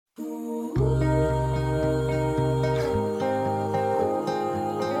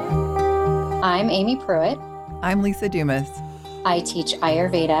I'm Amy Pruitt. I'm Lisa Dumas. I teach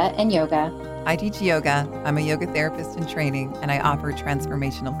Ayurveda and yoga. I teach yoga. I'm a yoga therapist in training, and I offer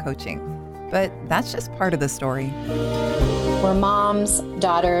transformational coaching. But that's just part of the story. We're moms,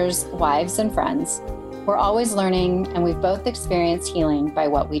 daughters, wives, and friends. We're always learning, and we've both experienced healing by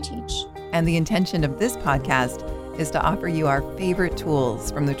what we teach. And the intention of this podcast is to offer you our favorite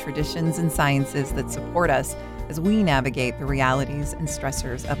tools from the traditions and sciences that support us as we navigate the realities and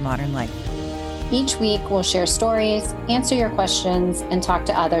stressors of modern life. Each week, we'll share stories, answer your questions, and talk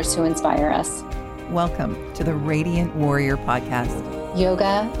to others who inspire us. Welcome to the Radiant Warrior Podcast.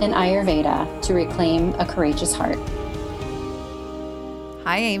 Yoga and Ayurveda to reclaim a courageous heart.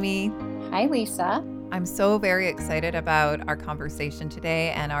 Hi, Amy. Hi, Lisa. I'm so very excited about our conversation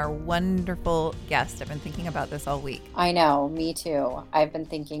today and our wonderful guest. I've been thinking about this all week. I know, me too. I've been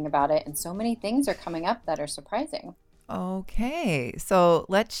thinking about it, and so many things are coming up that are surprising. Okay, so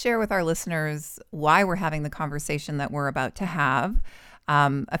let's share with our listeners why we're having the conversation that we're about to have.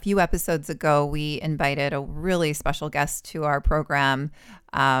 A few episodes ago, we invited a really special guest to our program,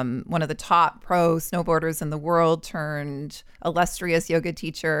 one of the top pro snowboarders in the world turned illustrious yoga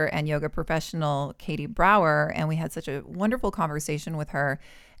teacher and yoga professional, Katie Brower, and we had such a wonderful conversation with her.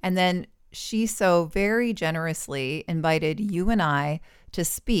 And then she so very generously invited you and I to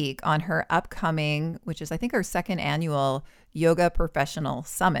speak on her upcoming, which is I think her second annual Yoga Professional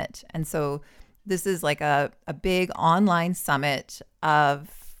Summit. And so this is like a big online summit of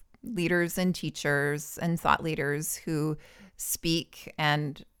leaders and teachers and thought leaders who speak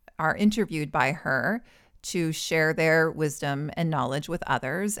and are interviewed by her to share their wisdom and knowledge with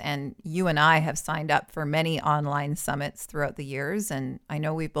others. And you and I have signed up for many online summits throughout the years, and I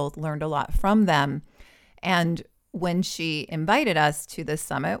know we've both learned a lot from them. And when she invited us to this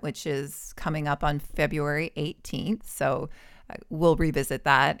summit, which is coming up on February 18th, so we'll revisit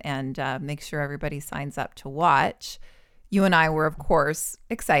that and make sure everybody signs up to watch. You and I were, of course,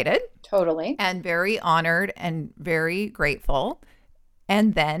 excited. Totally. And very honored and very grateful.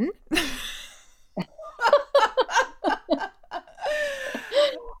 And then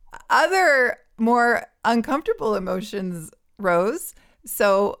other more uncomfortable emotions rose.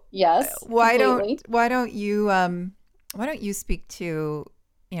 So yes, why don't you speak to,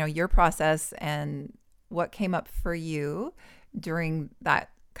 your process and what came up for you during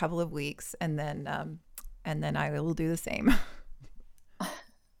that couple of weeks, and then I will do the same.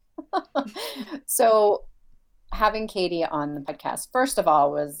 So having Katie on the podcast, first of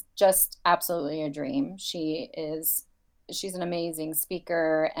all, was just absolutely a dream. She's an amazing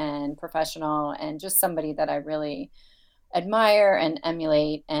speaker and professional and just somebody that I really admire and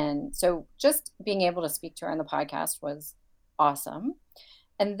emulate. And so just being able to speak to her on the podcast was awesome.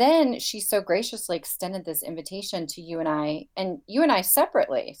 And then she so graciously extended this invitation to you and I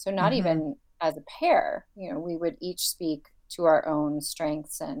separately. So not even as a pair, we would each speak to our own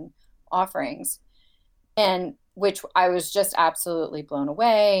strengths and offerings, and which I was just absolutely blown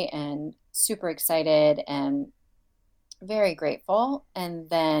away and super excited and very grateful. And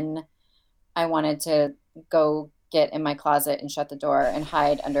then I wanted to go get in my closet and shut the door and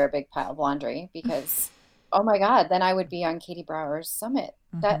hide under a big pile of laundry because oh my God, then I would be on Katie Brower's summit.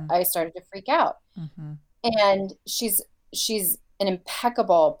 That I started to freak out. And she's an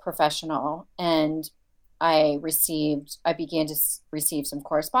impeccable professional. And I began to receive some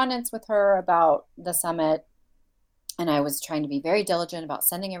correspondence with her about the summit. And I was trying to be very diligent about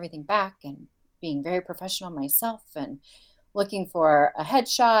sending everything back and being very professional myself and looking for a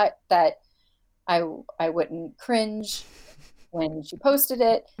headshot that I wouldn't cringe when she posted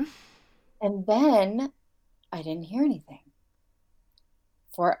it. And then I didn't hear anything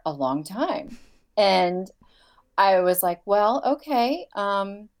for a long time. And I was like, well, okay,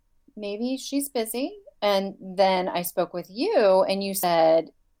 maybe she's busy. And then I spoke with you and you said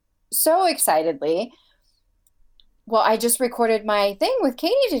so excitedly, well, I just recorded my thing with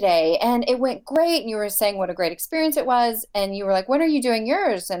Katie today and it went great. And you were saying what a great experience it was. And you were like, when are you doing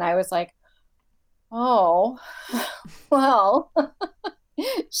yours? And I was like, oh, well,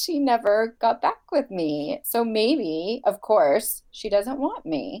 she never got back with me. So maybe, of course, she doesn't want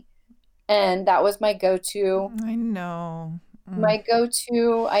me. And that was my go-to. I know. My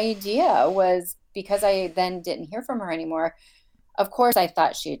go-to idea was, because I then didn't hear from her anymore, of course, I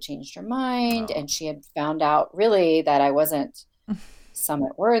thought she had changed her mind and she had found out really that I wasn't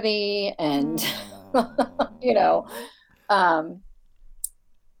summit worthy and,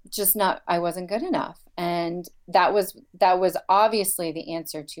 just not, I wasn't good enough. And that was obviously the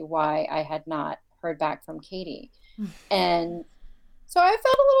answer to why I had not heard back from Katie. And so I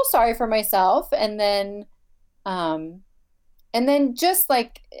felt a little sorry for myself. And then just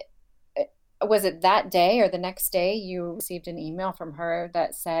like was it that day or the next day you received an email from her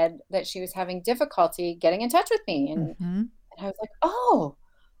that said that she was having difficulty getting in touch with me? And Mm-hmm. I was like, oh,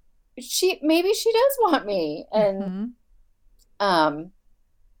 maybe she does want me. Mm-hmm. Um,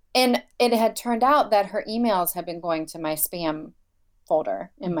 and it had turned out that her emails had been going to my spam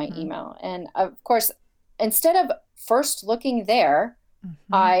folder in my Mm-hmm. email. And of course, instead of first looking there,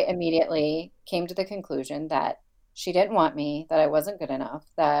 Mm-hmm. I immediately came to the conclusion that she didn't want me, that I wasn't good enough,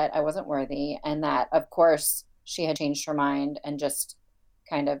 that I wasn't worthy, and that, of course, she had changed her mind and just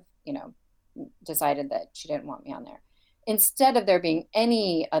kind of, decided that she didn't want me on there. Instead of there being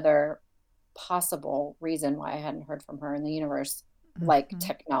any other possible reason why I hadn't heard from her in the universe, like Mm-hmm.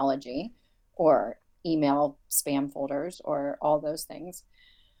 technology or email spam folders or all those things.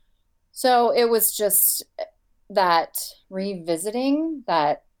 So it was just that revisiting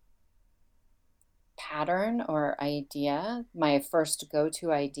that pattern or idea. My first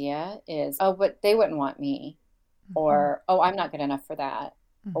go-to idea is, oh, but they wouldn't want me, Mm-hmm. or oh, I'm not good enough for that,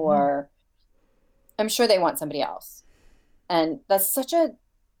 Mm-hmm. or I'm sure they want somebody else. And that's such a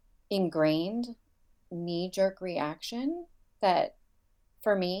ingrained knee-jerk reaction that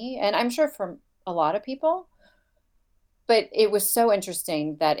for me, and I'm sure for a lot of people, but it was so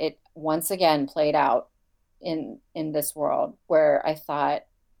interesting that it once again played out in this world where I thought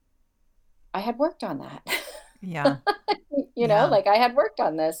I had worked on that. Yeah. Yeah. Like I had worked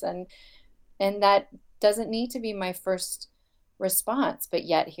on this, and that doesn't need to be my first response, but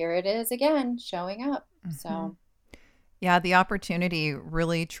yet here it is again showing up. Mm-hmm. So, Yeah, the opportunity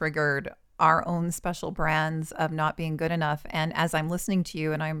really triggered our own special brands of not being good enough. And as I'm listening to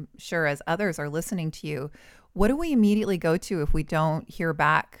you, and I'm sure as others are listening to you, what do we immediately go to if we don't hear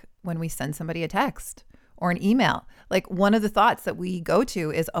back when we send somebody a text or an email? Like one of the thoughts that we go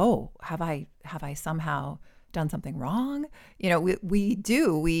to is, oh, have I somehow done something wrong? We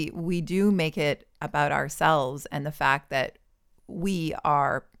do make it about ourselves and the fact that we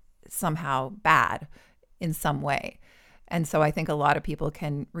are somehow bad in some way. And so I think a lot of people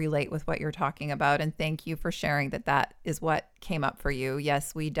can relate with what you're talking about. And thank you for sharing that that is what came up for you.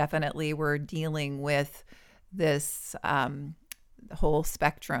 Yes, we definitely were dealing with this whole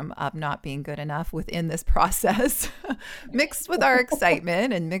spectrum of not being good enough within this process, mixed with our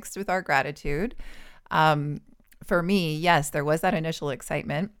excitement and mixed with our gratitude. Um, for me, yes, there was that initial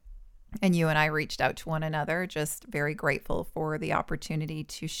excitement. And you and I reached out to one another, just very grateful for the opportunity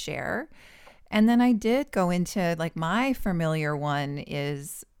to share. And then I did go into like my familiar one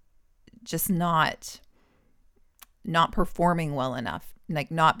is just not performing well enough,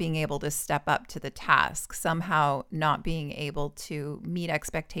 like not being able to step up to the task, somehow not being able to meet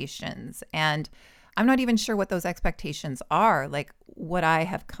expectations. And I'm not even sure what those expectations are. Like what I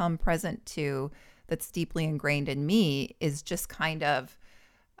have come present to that's deeply ingrained in me is just kind of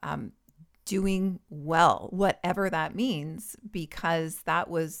um, doing well, whatever that means, because that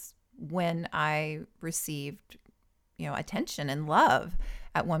was when I received, attention and love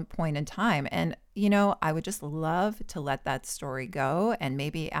at one point in time. And, I would just love to let that story go. And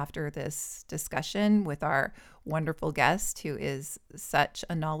maybe after this discussion with our wonderful guest, who is such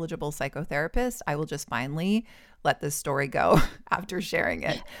a knowledgeable psychotherapist, I will just finally let this story go after sharing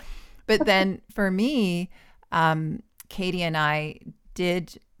it. But then for me, Katie and I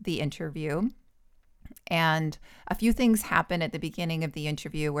did the interview. And a few things happened at the beginning of the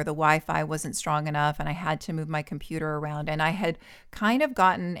interview where the Wi-Fi wasn't strong enough and I had to move my computer around. And I had kind of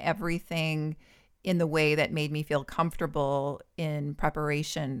gotten everything in the way that made me feel comfortable in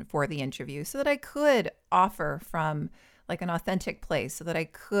preparation for the interview so that I could offer from like an authentic place, so that I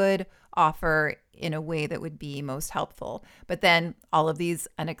could offer in a way that would be most helpful. But then all of these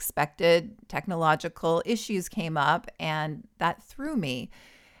unexpected technological issues came up and that threw me.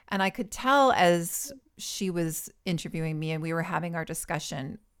 And I could tell as she was interviewing me and we were having our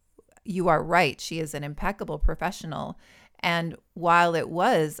discussion, you are right. She is an impeccable professional. And while it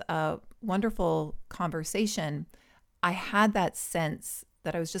was a wonderful conversation, I had that sense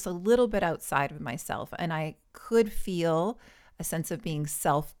that I was just a little bit outside of myself. And I could feel a sense of being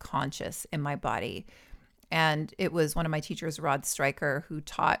self-conscious in my body. And it was one of my teachers, Rod Stryker, who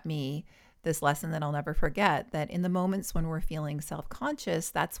taught me this lesson that I'll never forget, that in the moments when we're feeling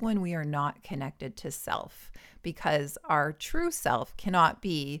self-conscious, that's when we are not connected to self, because our true self cannot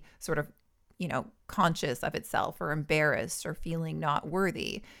be sort of, conscious of itself or embarrassed or feeling not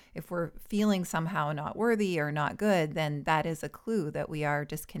worthy. If we're feeling somehow not worthy or not good, then that is a clue that we are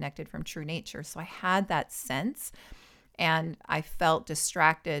disconnected from true nature. So I had that sense and I felt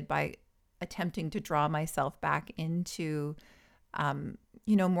distracted by attempting to draw myself back into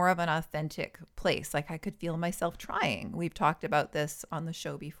more of an authentic place. Like I could feel myself trying. We've talked about this on the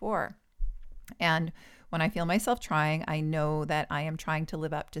show before. And when I feel myself trying, I know that I am trying to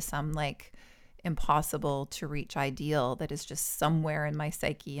live up to some like impossible to reach ideal that is just somewhere in my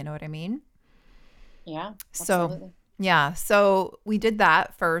psyche. You know what I mean? Yeah, So, absolutely. yeah. So we did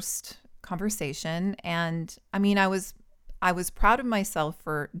that first conversation. And I mean, I was proud of myself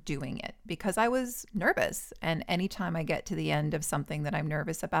for doing it because I was nervous. And anytime I get to the end of something that I'm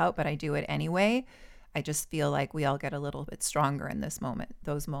nervous about, but I do it anyway, I just feel like we all get a little bit stronger in this moment,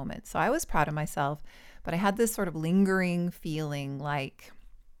 those moments. So I was proud of myself, but I had this sort of lingering feeling like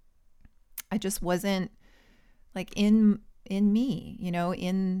I just wasn't like in me, you know,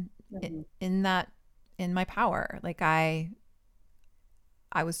 Mhm. in that in my power. Like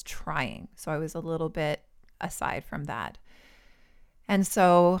I was trying. So I was a little bit aside from that. And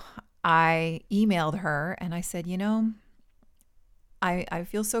so I emailed her and I said, you know, I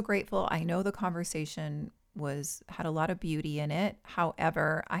feel so grateful. I know the conversation was had a lot of beauty in it.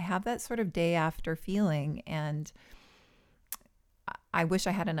 However, I have that sort of day after feeling and I wish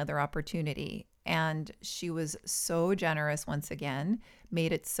I had another opportunity. And she was so generous once again,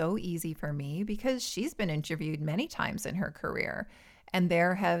 made it so easy for me because she's been interviewed many times in her career. And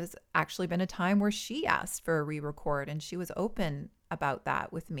there has actually been a time where she asked for a re record and she was open about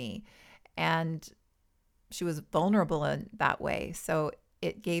that with me. And she was vulnerable in that way. So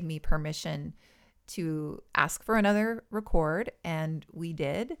it gave me permission to ask for another record. And we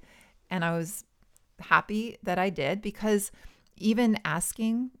did. And I was happy that I did because even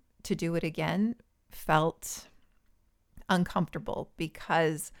asking to do it again felt uncomfortable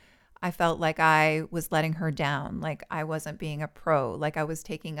because I felt like I was letting her down, like I wasn't being a pro, like I was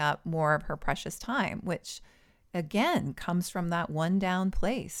taking up more of her precious time, which again comes from that one down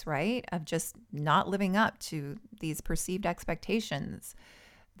place, right? Of just not living up to these perceived expectations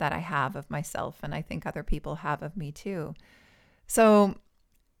that I have of myself and I think other people have of me too. So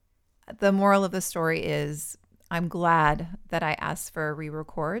the moral of the story is I'm glad that I asked for a re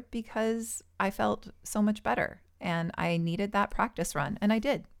record because I felt so much better and I needed that practice run and I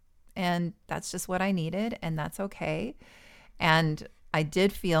did. And that's just what I needed and that's okay. And I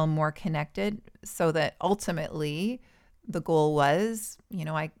did feel more connected so that ultimately the goal was, you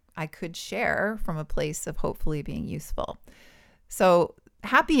know, I could share from a place of hopefully being useful. So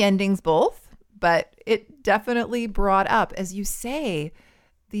happy endings both, but it definitely brought up, as you say,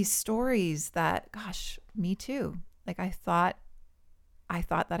 these stories that, gosh, me too. Like I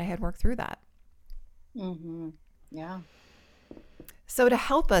thought that I had worked through that. Hmm. Yeah. So to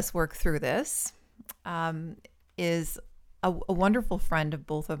help us work through this um, is a wonderful friend of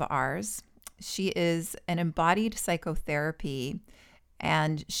both of ours. She is an embodied psychotherapy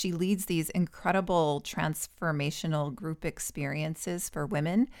and she leads these incredible transformational group experiences for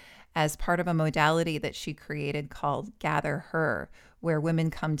women as part of a modality that she created called Gather Her, where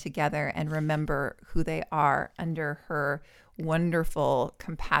women come together and remember who they are under her wonderful,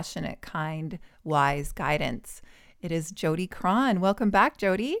 compassionate, kind, wise guidance. It is Jody Cron. Welcome back,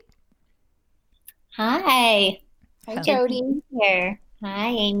 Jody. Hi, Hi, good to Jody. be here. Hi,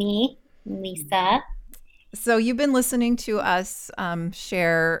 Amy, Lisa. So you've been listening to us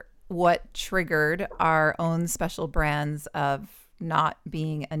share what triggered our own special brands of not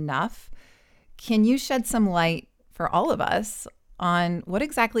being enough. Can you shed some light for all of us on what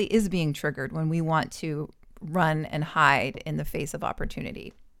exactly is being triggered when we want to run and hide in the face of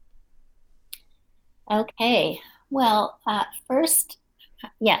opportunity? Okay, well, first,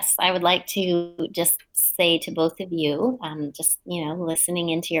 yes, I would like to just say to both of you, just, listening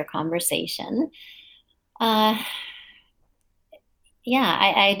into your conversation, uh, yeah,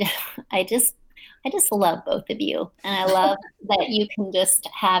 I just love both of you, and I love that you can just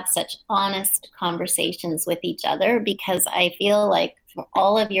have such honest conversations with each other because I feel like for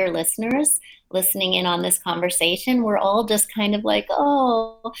all of your listeners listening in on this conversation, we're all just kind of like,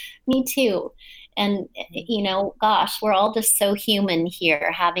 oh, me too. And gosh, we're all just so human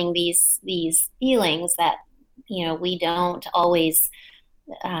here, having these feelings that we don't always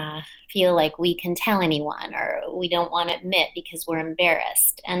feel like we can tell anyone or we don't want to admit because we're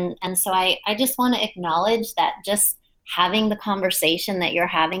embarrassed. And so I just want to acknowledge that just having the conversation that you're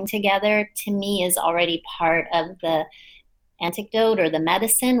having together to me is already part of the antidote or the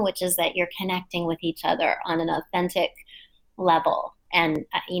medicine, which is that you're connecting with each other on an authentic level. And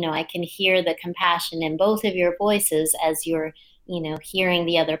I can hear the compassion in both of your voices as you're hearing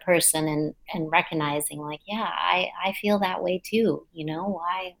the other person and recognizing like, yeah, I feel that way too.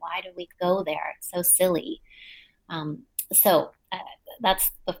 Why do we go there? It's so silly. um, so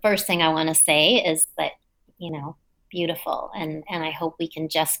that's the first thing I want to say is that you know beautiful, and I hope we can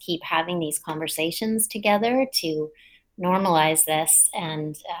just keep having these conversations together to normalize this,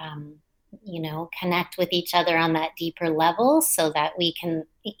 and connect with each other on that deeper level so that we can,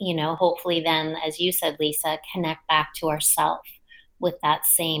 hopefully then, as you said, Lisa, connect back to ourselves with that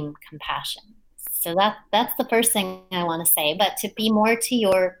same compassion. So that's the first thing I want to say. But to be more to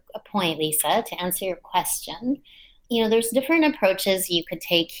your point, Lisa, to answer your question, there's different approaches you could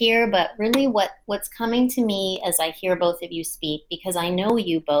take here, but really what's coming to me as I hear both of you speak, because I know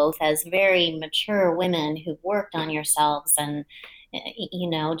you both as very mature women who've worked on yourselves and,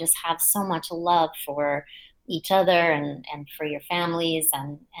 just have so much love for each other and for your families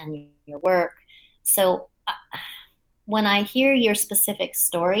and your work. So when I hear your specific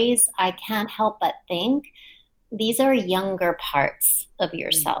stories, I can't help but think these are younger parts of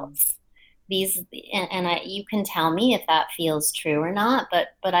yourselves. These, you can tell me if that feels true or not,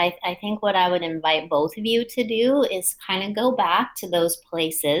 but I think what I would invite both of you to do is kind of go back to those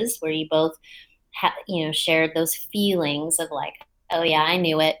places where you both shared those feelings of like, oh yeah, I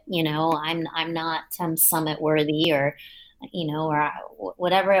knew it, I'm not summit worthy, or or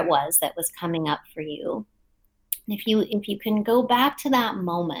whatever it was that was coming up for you. If you can go back to that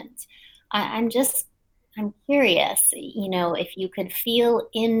moment, I'm curious, if you could feel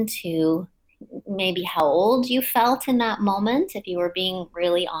into maybe how old you felt in that moment, if you were being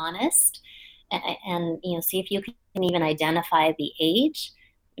really honest, and see if you can even identify the age,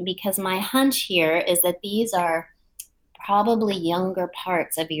 because my hunch here is that these are probably younger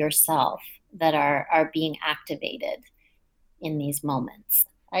parts of yourself that are being activated in these moments.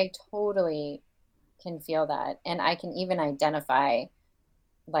 I totally can feel that, and I can even identify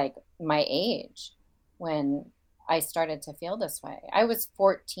like my age when I started to feel this way. I was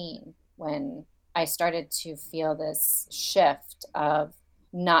 14 when I started to feel this shift of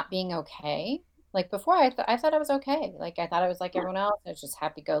not being okay. Like before, I thought I was okay. Like I thought I was like everyone else. I was just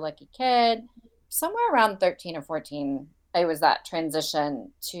happy-go-lucky kid. Somewhere around 13 or 14, it was that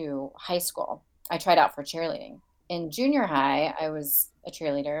transition to high school. I tried out for cheerleading. In junior high, I was a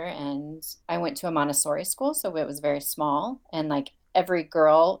cheerleader, and I went to a Montessori school, so it was very small. And like every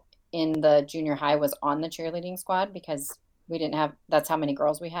girl in the junior high was on the cheerleading squad because we didn't have, that's how many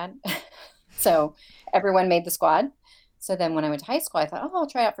girls we had. So everyone made the squad. So then when I went to high school, I thought, oh, I'll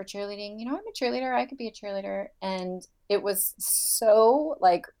try out for cheerleading. I'm a cheerleader. I could be a cheerleader. And it was so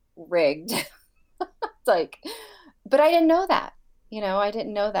like rigged. Like, but I didn't know that. I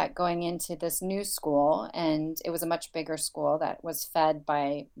didn't know that going into this new school, and it was a much bigger school that was fed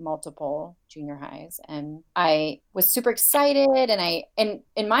by multiple junior highs. And I was super excited, and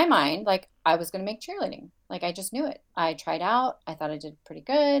in my mind, like I was going to make cheerleading. Like I just knew it. I tried out. I thought I did pretty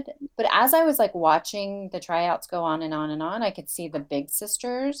good. But as I was like watching the tryouts go on and on and on, I could see the big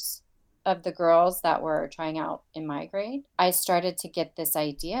sisters of the girls that were trying out in my grade. I started to get this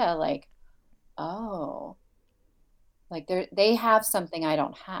idea like, oh, like they have something I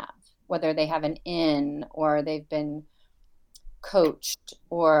don't have, whether they have an in or they've been coached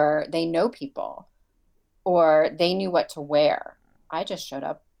or they know people or they knew what to wear. I just showed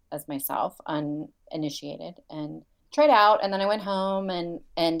up as myself, uninitiated, and tried out. And then I went home, and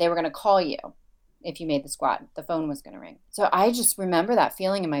they were going to call you if you made the squad. The phone was going to ring. So I just remember that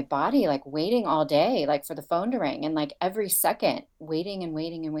feeling in my body, like waiting all day, like for the phone to ring, and like every second waiting and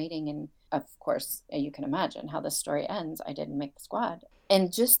waiting and waiting. And of course, you can imagine how this story ends. I didn't make the squad.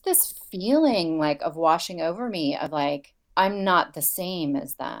 And just this feeling like of washing over me of like, I'm not the same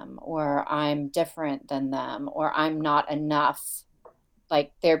as them, or I'm different than them, or I'm not enough.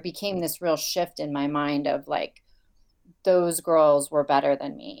 Like there became this real shift in my mind of like, those girls were better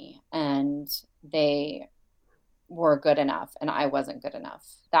than me and they were good enough and I wasn't good enough.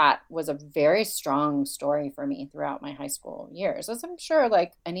 That was a very strong story for me throughout my high school years, as I'm sure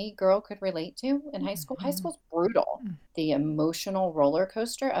like any girl could relate to in high school. High school's brutal. The emotional roller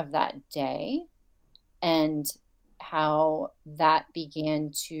coaster of that day and how that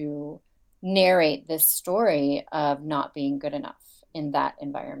began to narrate this story of not being good enough in that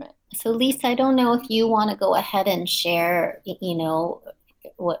environment. So Lisa, I don't know if you want to go ahead and share,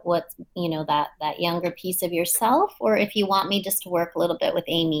 what that younger piece of yourself, or if you want me just to work a little bit with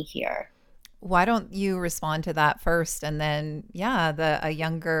Amy here. Why don't you respond to that first? And then,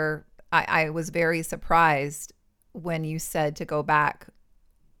 I was very surprised when you said to go back,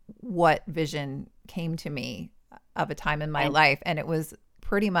 what vision came to me of a time in my life. And it was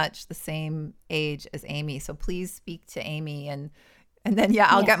pretty much the same age as Amy. So please speak to Amy and then,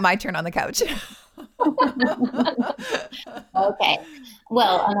 I'll get my turn on the couch. Okay.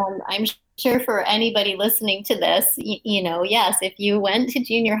 Well, I'm sure for anybody listening to this, yes, if you went to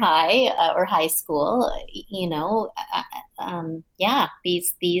junior high or high school,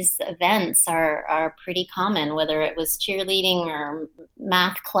 these events are pretty common, whether it was cheerleading or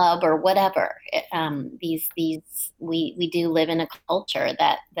math club or whatever. We do live in a culture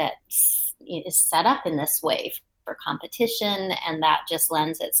that is set up in this way for competition, and that just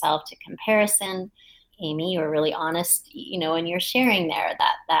lends itself to comparison. Amy, you're really honest, and you're sharing there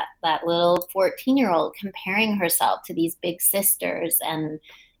that little 14-year-old comparing herself to these big sisters and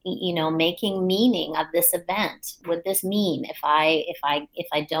making meaning of this event. Would this mean if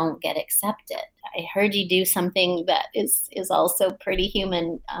I don't get accepted? I heard you do something that is also pretty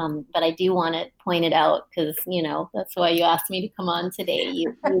human, but I do want to point it out because that's why you asked me to come on today.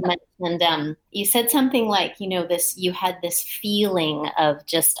 You mentioned you said something like you had this feeling of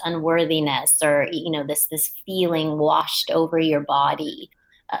just unworthiness, or this feeling washed over your body,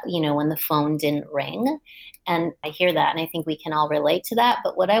 when the phone didn't ring. And I hear that, and I think we can all relate to that.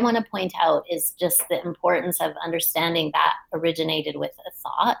 But what I want to point out is just the importance of understanding that originated with a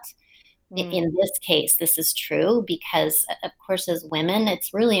thought. In this case, this is true because, of course, as women,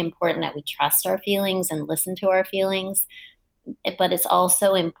 it's really important that we trust our feelings and listen to our feelings. But it's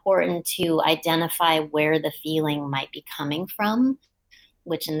also important to identify where the feeling might be coming from,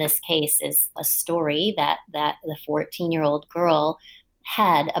 which in this case is a story that the 14-year-old girl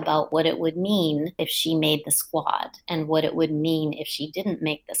had about what it would mean if she made the squad and what it would mean if she didn't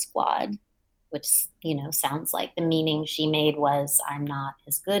make the squad, which, sounds like the meaning she made was, I'm not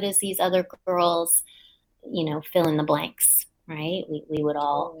as good as these other girls, fill in the blanks, right? We would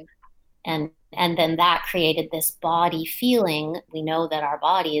all, and then that created this body feeling. We know that our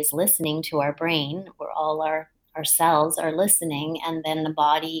body is listening to our brain, where all our cells are listening, and then the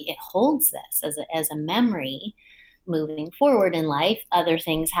body, it holds this as a memory. Moving forward in life, other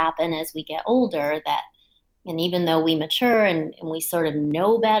things happen as we get older and even though we mature and we sort of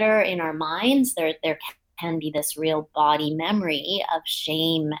know better in our minds, there can be this real body memory of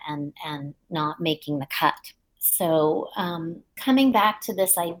shame and not making the cut. So coming back to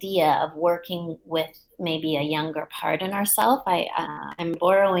this idea of working with maybe a younger part in ourselves, I'm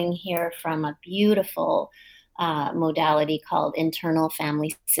borrowing here from a beautiful modality called internal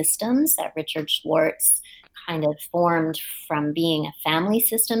family systems that Richard Schwartz kind of formed from being a family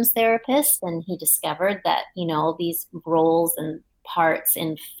systems therapist. And he discovered that, these roles and parts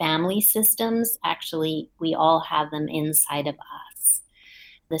in family systems, actually, we all have them inside of us.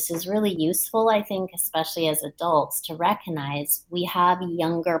 This is really useful, I think, especially as adults, to recognize we have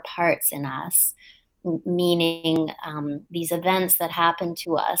younger parts in us, meaning these events that happen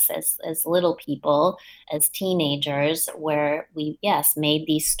to us as little people, as teenagers, where we, made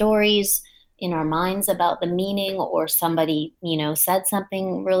these stories in our minds about the meaning, or somebody, said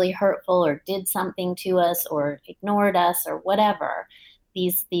something really hurtful or did something to us or ignored us or whatever.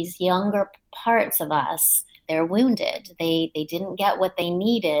 These younger parts of us, they're wounded. They didn't get what they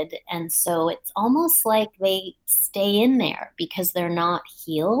needed. And so it's almost like they stay in there because they're not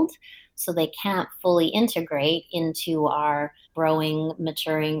healed. So they can't fully integrate into our growing,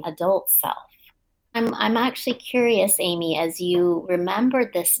 maturing adult self. I'm actually curious, Amy, as you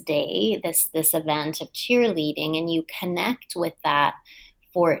remember this day, this event of cheerleading, and you connect with that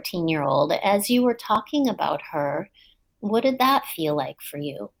 14-year-old, as you were talking about her, what did that feel like for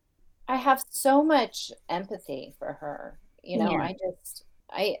you? I have so much empathy for her. Yeah.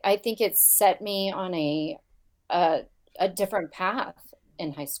 I think it set me on a different path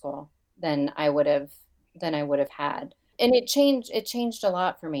in high school than I would have had. And it changed a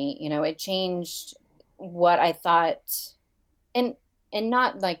lot for me. It changed what I thought, and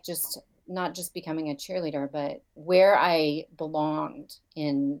not just becoming a cheerleader, but where I belonged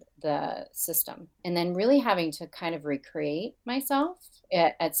in the system. And then really having to kind of recreate myself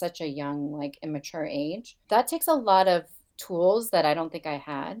at such a young, like, immature age. That takes a lot of tools that I don't think I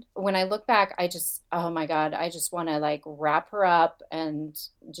had. When I look back, oh my God, I just want to, like, wrap her up and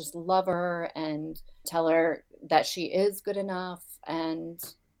just love her and tell her that she is good enough and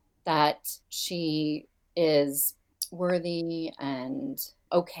that she is worthy and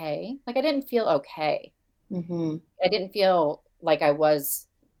okay. Like, I didn't feel okay. Mm-hmm. I didn't feel like I was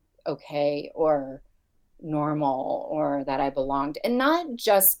okay or normal or that I belonged. And not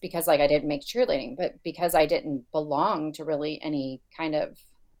just because, like, I didn't make cheerleading, but because I didn't belong to really any kind of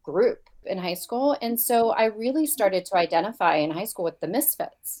group in high school. And so I really started to identify in high school with the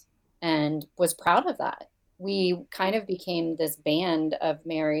misfits and was proud of that. We kind of became this band of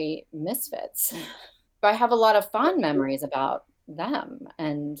merry misfits. But I have a lot of fond memories about them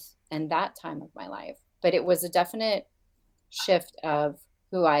and that time of my life. But it was a definite shift of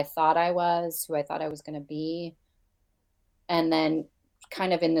who I thought I was, who I thought I was going to be, and then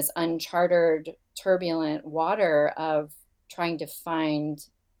kind of in this uncharted, turbulent water of trying to find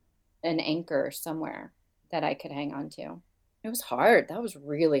an anchor somewhere that I could hang on to. It was hard. That was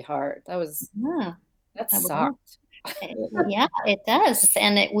really hard. Yeah. That Well, sucked. yeah, it does.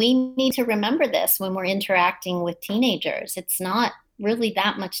 And we need to remember this when we're interacting with teenagers. It's not really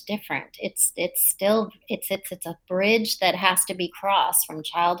that much different. It's still it's a bridge that has to be crossed from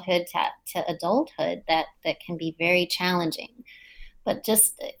childhood to adulthood that can be very challenging. But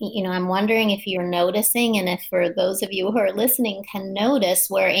just, I'm wondering if you're noticing, and if for those of you who are listening can notice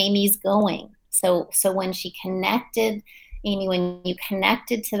where Amy's going. So when she connected, Amy, when you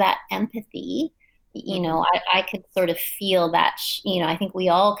connected to that empathy, I could sort of feel that, I think we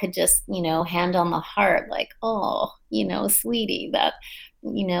all could just, hand on the heart, like, oh, sweetie, that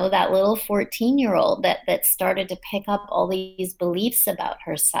little 14-year-old that started to pick up all these beliefs about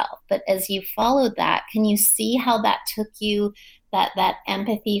herself. But as you followed that, can you see how that took you, that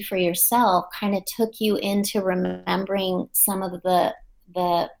empathy for yourself kind of took you into remembering some of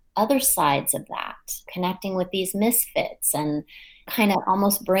the other sides of that, connecting with these misfits, and kind of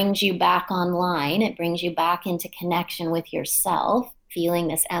almost brings you back online. It brings you back into connection with yourself, feeling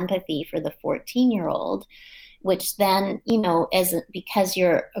this empathy for the 14-year-old, which then, because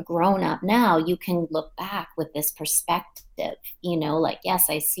you're a grown up now, you can look back with this perspective, like, yes,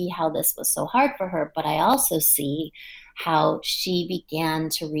 I see how this was so hard for her, but I also see how she began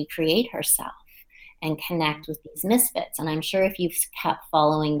to recreate herself and connect with these misfits. And I'm sure if you've kept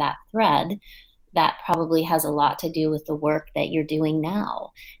following that thread, that probably has a lot to do with the work that you're doing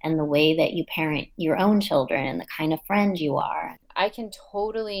now and the way that you parent your own children and the kind of friend you are. I can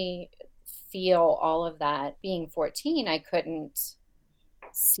totally feel all of that. Being 14, I couldn't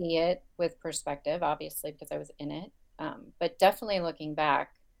see it with perspective, obviously, because I was in it. But definitely looking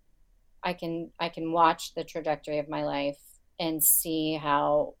back, I can watch the trajectory of my life and see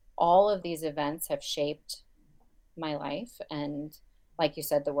how all of these events have shaped my life, and, like you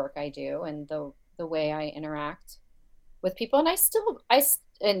said, the work I do and the way I interact with people. And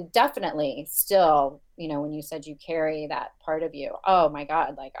and definitely still, when you said you carry that part of you, oh my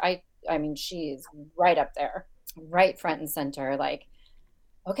God, like I mean, she's right up there, right front and center, like,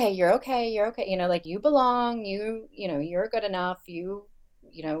 okay, you're okay, like, you belong, you're good enough, you're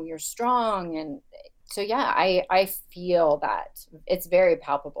strong. And so, yeah, I feel that it's very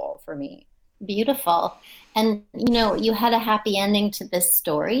palpable for me. Beautiful. And you had a happy ending to this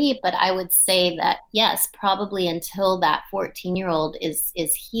story, but I would say that yes, probably until that 14-year-old is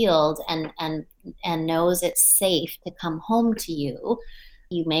healed and knows it's safe to come home to you,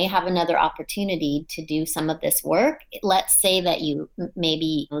 you may have another opportunity to do some of this work. Let's say that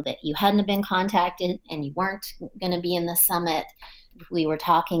that you hadn't been contacted and you weren't going to be in the summit. If we were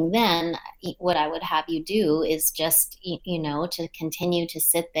talking then, what I would have you do is just, to continue to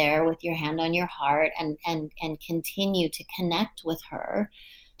sit there with your hand on your heart and continue to connect with her.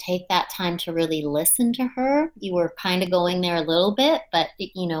 Take that time to really listen to her. You were kind of going there a little bit, but,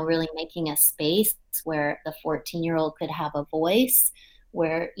 really making a space where the 14-year-old could have a voice,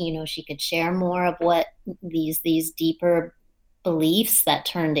 where, she could share more of what these deeper beliefs that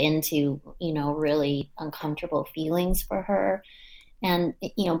turned into, really uncomfortable feelings for her. And,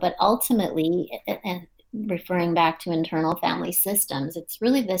 but ultimately, and referring back to internal family systems, it's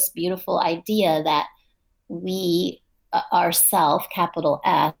really this beautiful idea that we, ourself, capital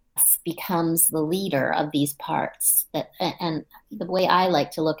S, becomes the leader of these parts. And the way I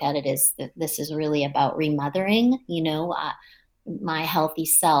like to look at it is that this is really about remothering. My healthy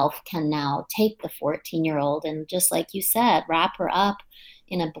self can now take the 14-year-old and, just like you said, wrap her up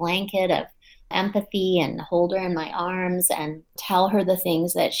in a blanket of empathy and hold her in my arms and tell her the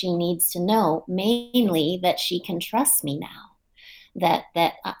things that she needs to know, mainly that she can trust me now. That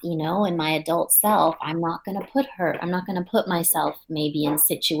in my adult self, I'm not going to put myself maybe in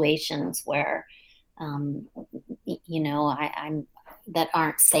situations where I'm that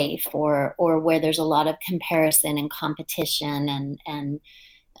aren't safe, or where there's a lot of comparison and competition, and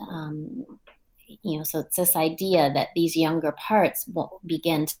so it's this idea that these younger parts will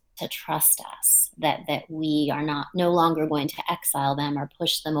begin to trust us, that we are no longer going to exile them or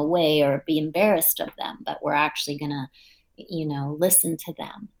push them away or be embarrassed of them, but we're actually going to, listen to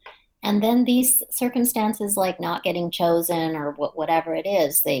them. And then these circumstances, like not getting chosen or whatever it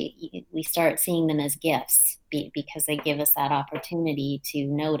is, we start seeing them as gifts, because they give us that opportunity to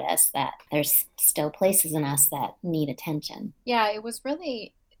notice that there's still places in us that need attention. Yeah, it was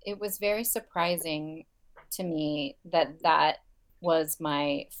very surprising to me that was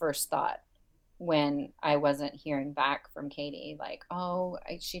my first thought when I wasn't hearing back from Katie, like, oh,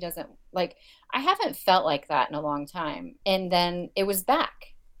 she doesn't, like, I haven't felt like that in a long time. And then it was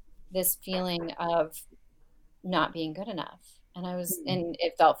back, this feeling of not being good enough. And and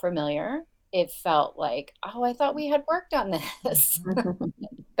it felt familiar. it felt like, oh, I thought we had worked on this.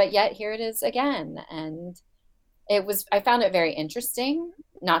 But yet here it is again. And I found it very interesting.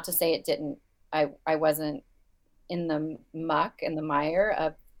 Not to say it didn't, I wasn't in the muck and the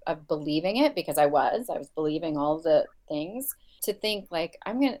mire of believing it, because I was believing all the things. To think like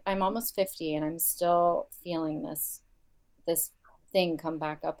I'm almost 50 and I'm still feeling this thing come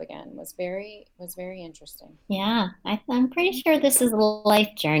back up again was very interesting. Yeah, I'm pretty sure this is a life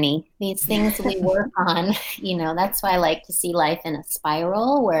journey. These things we work on, that's why I like to see life in a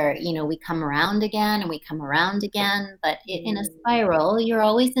spiral where, we come around again and we come around again. But in a spiral, you're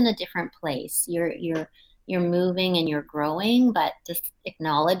always in a different place. You're moving and you're growing, but just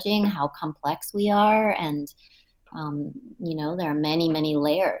acknowledging how complex we are. And, there are many, many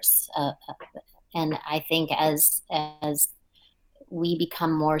layers. And I think as we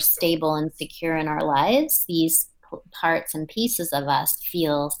become more stable and secure in our lives, these parts and pieces of us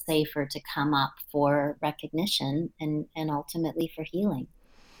feel safer to come up for recognition and ultimately for healing.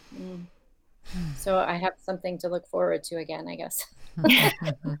 So I have something to look forward to again, I guess.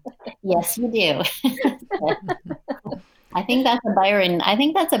 Yes, you do. I think that's a Byron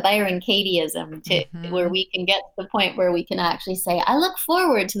Katieism too, where we can get to the point where we can actually say, I look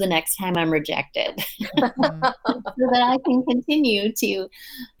forward to the next time I'm rejected, so that I can continue to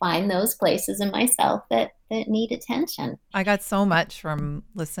find those places in myself that need attention. I got so much from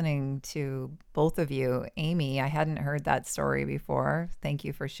listening to both of you. Amy, I hadn't heard that story before. Thank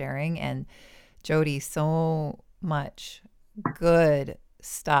you for sharing. And Jody, so much good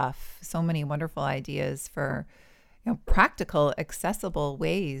stuff, so many wonderful ideas for practical, accessible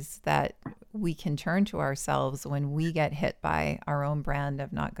ways that we can turn to ourselves when we get hit by our own brand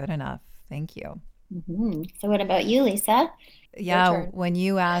of not good enough. Thank you. Mm-hmm. So what about you, Lisa? Yeah, when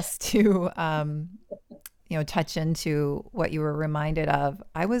you asked to, touch into what you were reminded of,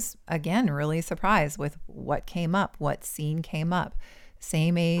 I was, again, really surprised with what came up, what scene came up.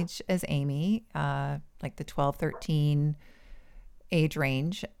 Same age as Amy, like the 12, 13 age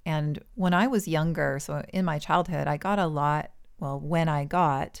range. And when I was younger, so in my childhood, I got when I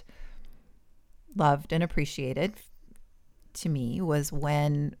got loved and appreciated, to me, was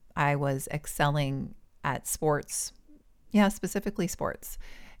when I was excelling at sports. Yeah, specifically sports.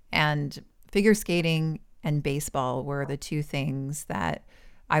 And figure skating and baseball were the two things that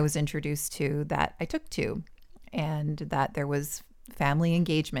I was introduced to, that I took to, and that there was family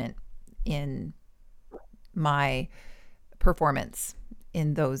engagement in my performance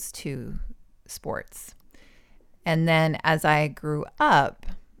in those two sports. And then as I grew up,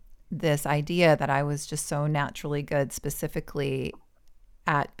 this idea that I was just so naturally good, specifically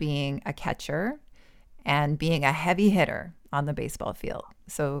at being a catcher and being a heavy hitter on the baseball field.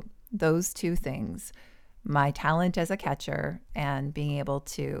 So those two things, my talent as a catcher and being able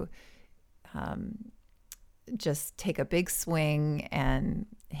to just take a big swing and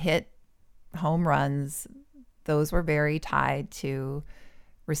hit home runs, those were very tied to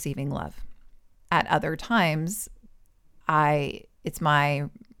receiving love. At other times, it's my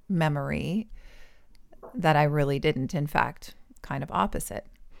memory that I really didn't, in fact, kind of opposite.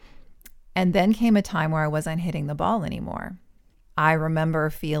 And then came a time where I wasn't hitting the ball anymore. I remember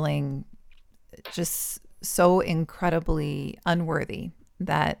feeling just so incredibly unworthy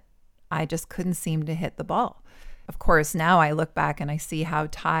that I just couldn't seem to hit the ball. Of course, now I look back and I see how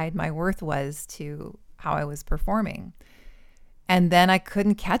tied my worth was to how I was performing. And then I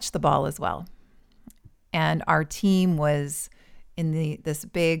couldn't catch the ball as well. And our team was in this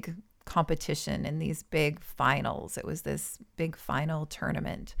big competition, in these big finals. It was this big final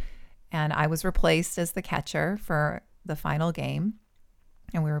tournament. And I was replaced as the catcher for the final game.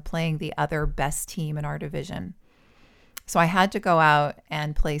 And we were playing the other best team in our division. So I had to go out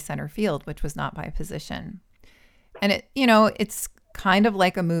and play center field, which was not my position. And it's kind of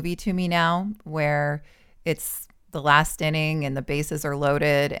like a movie to me now, where it's the last inning and the bases are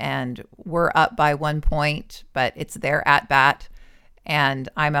loaded and we're up by 1 point, but it's their at bat and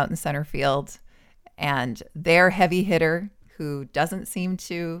I'm out in center field and their heavy hitter, who doesn't seem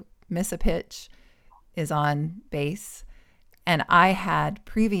to miss a pitch, is on base. And I had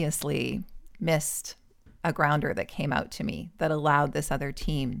previously missed a grounder that came out to me that allowed this other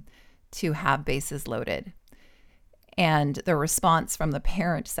team to have bases loaded. And the response from the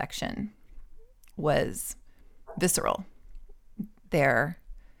parent section was visceral. They're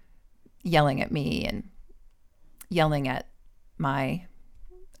yelling at me and yelling at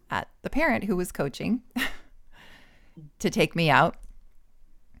the parent who was coaching to take me out.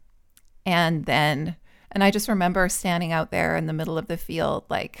 And I just remember standing out there in the middle of the field,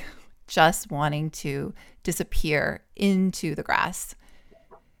 like just wanting to disappear into the grass.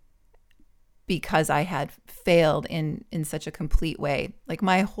 because I had failed in such a complete way. Like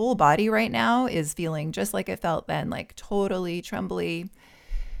my whole body right now is feeling just like it felt then, like totally trembly.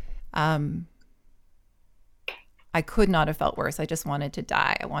 I could not have felt worse. I just wanted to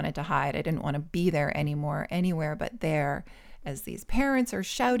die. I wanted to hide. I didn't want to be there anymore, anywhere but there, as these parents are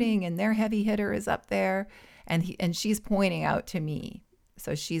shouting and their heavy hitter is up there, and she's pointing out to me.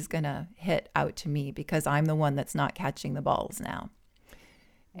 So she's going to hit out to me because I'm the one that's not catching the balls now.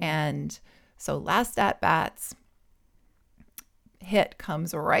 And so last at bats, hit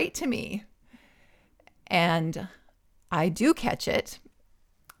comes right to me, and I do catch it,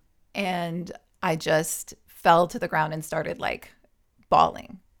 and I just fell to the ground and started like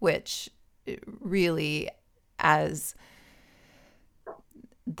bawling, which really, as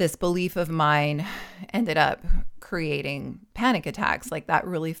this belief of mine ended up creating panic attacks, like that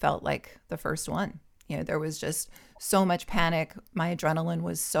really felt like the first one. You know, there was just so much panic. My adrenaline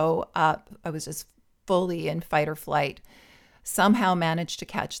was so up. I was just fully in fight or flight. Somehow managed to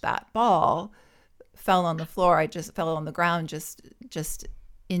catch that ball, fell on the floor. I just fell on the ground, just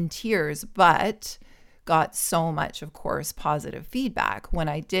in tears, but got so much, of course, positive feedback when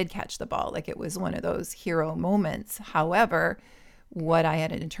I did catch the ball. Like it was one of those hero moments. However, what I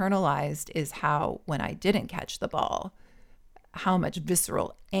had internalized is how, when I didn't catch the ball, how much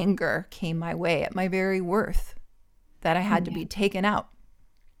visceral anger came my way at my very worth, that I had to be taken out.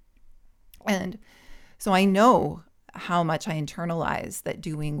 And so I know how much I internalize that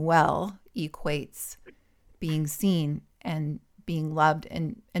doing well equates being seen and being loved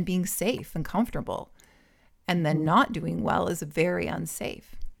and being safe and comfortable. And then not doing well is very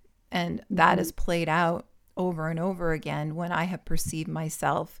unsafe. And that is played out over and over again when I have perceived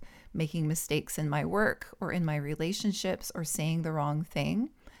myself making mistakes in my work or in my relationships or saying the wrong thing.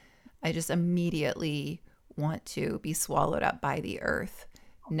 I just immediately want to be swallowed up by the earth,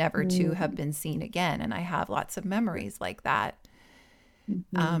 never to have been seen again. And I have lots of memories like that.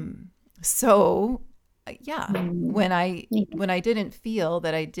 So yeah, when I didn't feel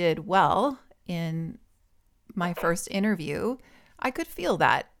that I did well in my first interview, I could feel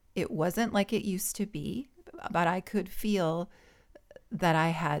that it wasn't like it used to be, but I could feel that I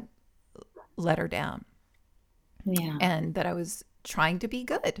had let her down. Yeah. And that I was trying to be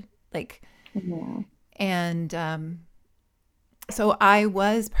good. Like, and so I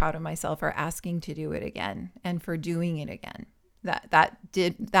was proud of myself for asking to do it again and for doing it again.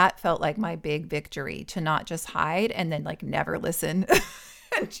 That felt like my big victory, to not just hide and then like never listen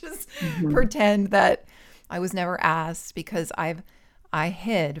and just pretend that I was never asked, because I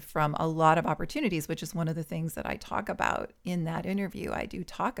hid from a lot of opportunities, which is one of the things that I talk about in that interview. I do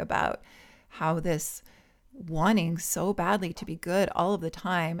talk about how this wanting so badly to be good all of the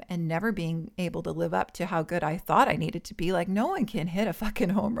time and never being able to live up to how good I thought I needed to be. Like, no one can hit a fucking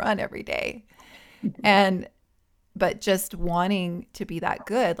home run every day. But just wanting to be that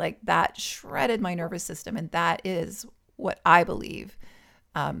good, like that shredded my nervous system. And that is what I believe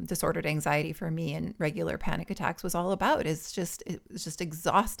disordered anxiety for me and regular panic attacks was all about. It was just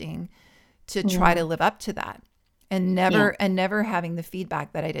exhausting to try to live up to that, and never having the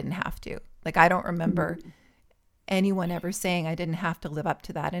feedback that I didn't have to. Like, I don't remember anyone ever saying I didn't have to live up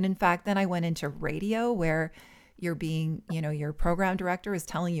to that. And in fact, then I went into radio, where your program director is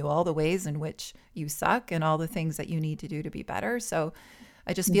telling you all the ways in which you suck and all the things that you need to do to be better. So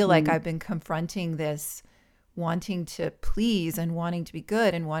I just feel like I've been confronting this wanting to please and wanting to be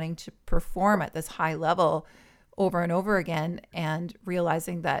good and wanting to perform at this high level over and over again, and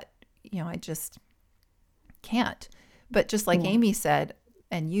realizing that, I just can't. But just like Amy said,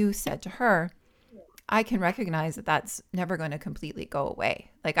 and you said to her, I can recognize that that's never going to completely go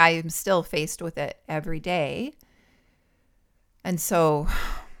away. Like, I am still faced with it every day. And so,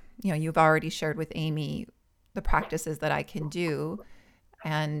 you've already shared with Amy the practices that I can do.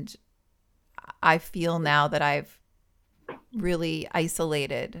 And I feel now that I've really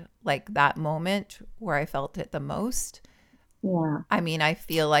isolated like that moment where I felt it the most. Yeah. I mean, I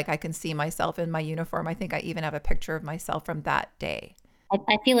feel like I can see myself in my uniform. I think I even have a picture of myself from that day.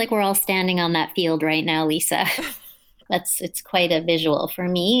 I feel like we're all standing on that field right now, Lisa. It's quite a visual for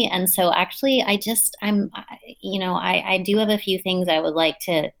me. And so actually I do have a few things I would like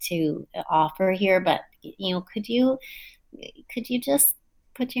to offer here, but could you just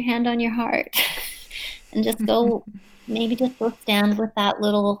put your hand on your heart and just go, maybe just go stand with that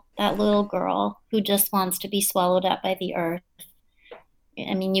little girl who just wants to be swallowed up by the earth.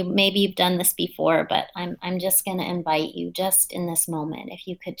 I mean, you've done this before, but I'm just going to invite you just in this moment. If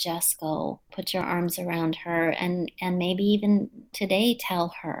you could just go put your arms around her and maybe even today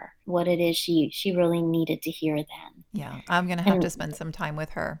tell her what it is she really needed to hear then. Yeah, I'm going to have to spend some time with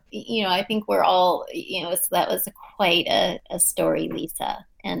her. I think we're all, that was quite a story, Lisa,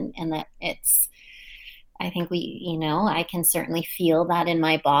 and that I think I can certainly feel that in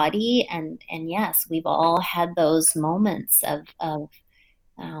my body. And yes, we've all had those moments of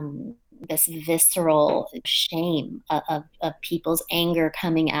this visceral shame of people's anger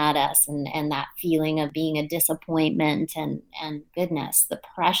coming at us, and that feeling of being a disappointment, and goodness, the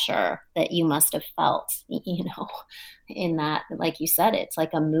pressure that you must have felt, in that, like you said, it's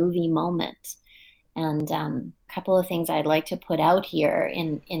like a movie moment. And a couple of things I'd like to put out here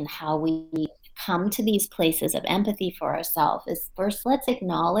in how we come to these places of empathy for ourselves is, first, let's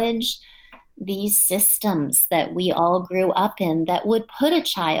acknowledge these systems that we all grew up in that would put a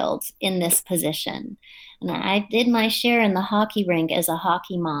child in this position. And I did my share in the hockey rink as a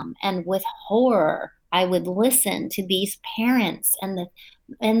hockey mom, and with horror, I would listen to these parents and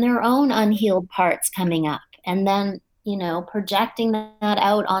their own unhealed parts coming up, and then projecting that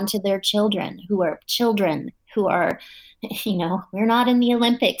out onto their children who are we're not in the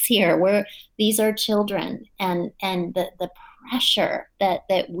Olympics here. These are children, and the pressure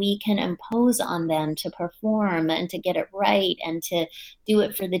that we can impose on them to perform and to get it right and to do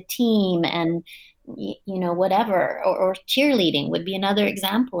it for the team, and whatever, or cheerleading would be another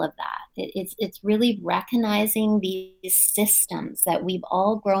example of that. It's really recognizing these systems that we've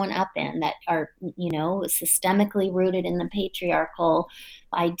all grown up in that are systemically rooted in the patriarchal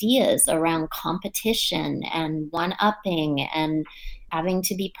ideas around competition and one-upping and having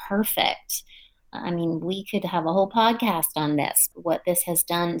to be perfect. I mean, we could have a whole podcast on this, what this has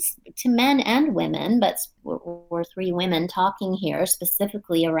done to men and women, but we're three women talking here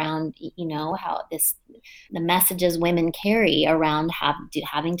specifically around, how the messages women carry around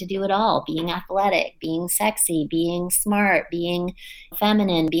having to do it all, being athletic, being sexy, being smart, being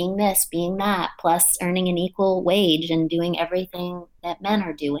feminine, being this, being that, plus earning an equal wage and doing everything that men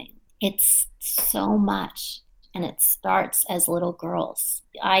are doing. It's so much. And it starts as little girls.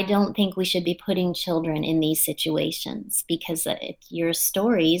 I don't think we should be putting children in these situations, because your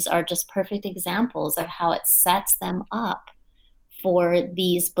stories are just perfect examples of how it sets them up for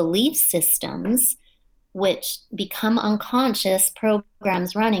these belief systems, which become unconscious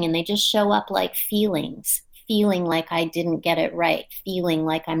programs running, and they just show up like feelings, feeling like I didn't get it right, feeling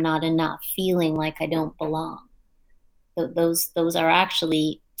like I'm not enough, feeling like I don't belong. Those are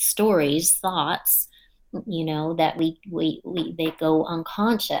actually stories, thoughts, that they go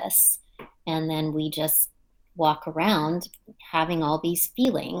unconscious, and then we just walk around having all these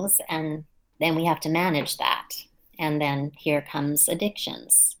feelings, and then we have to manage that. And then here comes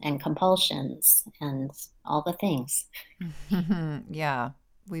addictions and compulsions and all the things. Yeah,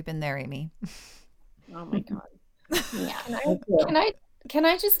 we've been there, Amy. Oh my God. Yeah. Can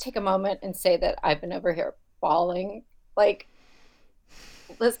I just take a moment and say that I've been over here bawling, like,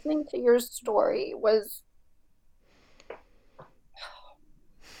 listening to your story was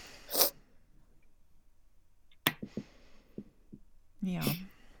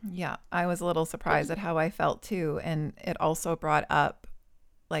yeah, I was a little surprised at how I felt too, and it also brought up,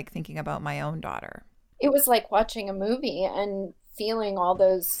 like, thinking about my own daughter. It was like watching a movie and feeling all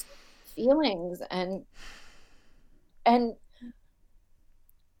those feelings, and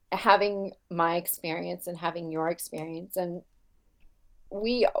having my experience and having your experience, and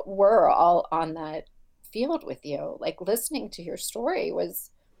we were all on that field with you. Like, listening to your story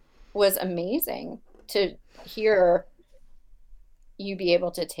was amazing to hear you be able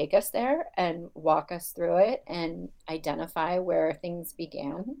to take us there and walk us through it and identify where things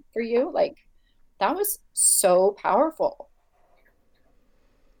began for you. Like, that was so powerful.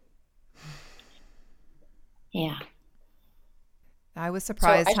 Yeah. I was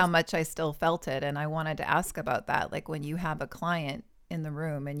surprised how much I still felt it, and I wanted to ask about that. Like, when you have a client in the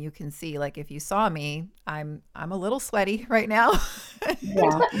room and you can see, like, if you saw me, I'm a little sweaty right now.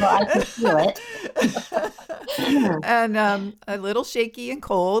 Yeah, well, I can feel it. And a little shaky and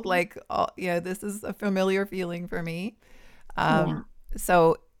cold, like, this is a familiar feeling for me.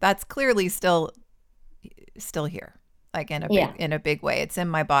 So that's clearly still here, like, in a big way. It's in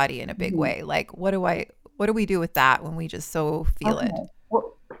my body in a big way. Like, what do we do with that when we just so feel it?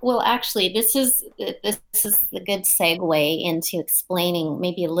 Well, actually, this is the good segue into explaining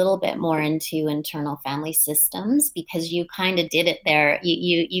maybe a little bit more into internal family systems, because you kind of did it there.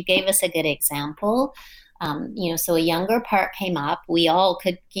 You gave us a good example. So a younger part came up. We all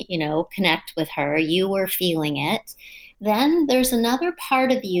could, connect with her. You were feeling it. then there's another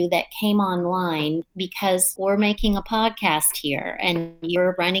part of you that came online because we're making a podcast here and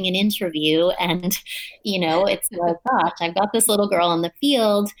you're running an interview, and it's like, gosh, I've got this little girl in the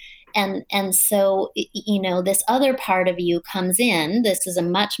field. And so, this other part of you comes in. This is a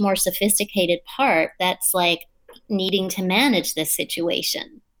much more sophisticated part that's like needing to manage this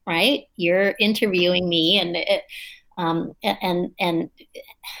situation, right? You're interviewing me, and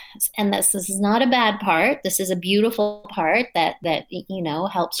this is not a bad part. This is a beautiful part that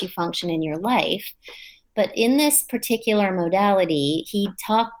helps you function in your life. But in this particular modality,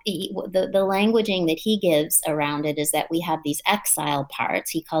 the languaging that he gives around it is that we have these exile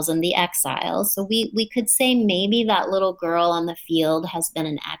parts. He calls them the exiles. So we could say maybe that little girl on the field has been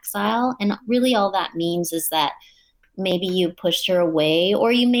an exile. And really all that means is that maybe you pushed her away,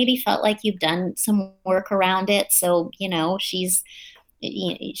 or you maybe felt like you've done some work around it. So,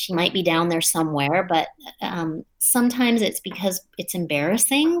 she might be down there somewhere, but sometimes it's because it's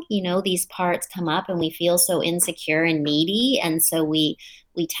embarrassing. These parts come up and we feel so insecure and needy. And so we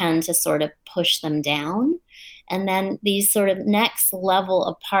tend to sort of push them down. And then these sort of next level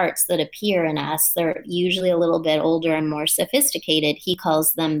of parts that appear in us, they're usually a little bit older and more sophisticated. He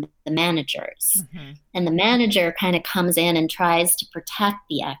calls them the managers. Mm-hmm. And the manager kind of comes in and tries to protect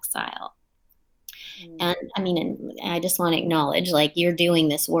the exile. And I just want to acknowledge, like, you're doing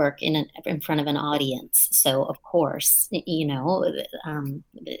this work in front of an audience. So of course, this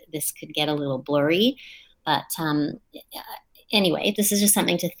could get a little blurry, but anyway, this is just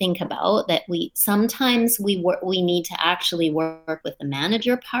something to think about, that we sometimes need to actually work with the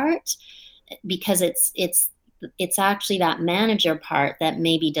manager part, because it's actually that manager part that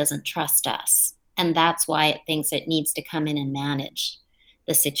maybe doesn't trust us. And that's why it thinks it needs to come in and manage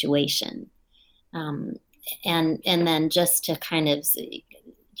the situation. And then just to kind of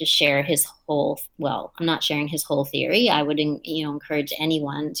just share his whole, well, I'm not sharing his whole theory. I would, encourage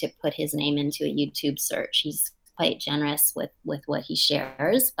anyone to put his name into a YouTube search. He's quite generous with what he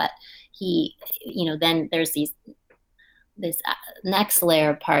shares, but he, then there's this next layer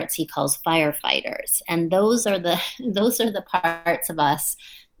of parts he calls firefighters. And those are the parts of us.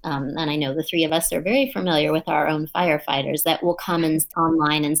 And I know the three of us are very familiar with our own firefighters that will come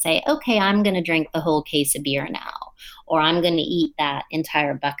online and say, okay, I'm going to drink the whole case of beer now, or I'm going to eat that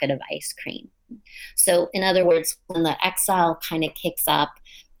entire bucket of ice cream. So in other words, when the exile kind of kicks up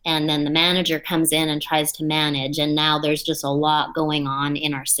and then the manager comes in and tries to manage, and now there's just a lot going on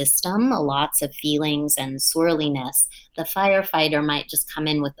in our system, lots of feelings and swirliness, the firefighter might just come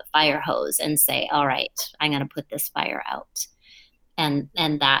in with the fire hose and say, all right, I'm going to put this fire out. And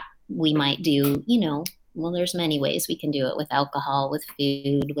that we might do, there's many ways we can do it, with alcohol, with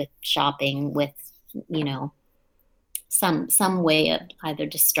food, with shopping, with, some way of either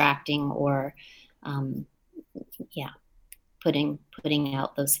distracting or, putting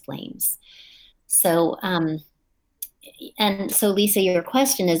out those flames. So, and so Lisa, your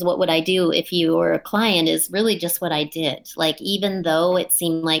question is, what would I do if you were a client, is really just what I did. Like, even though it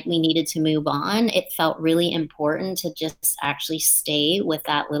seemed like we needed to move on, it felt really important to just actually stay with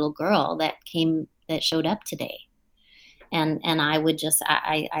that little girl that showed up today. And I would just,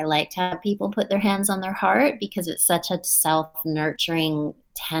 I like to have people put their hands on their heart, because it's such a self-nurturing,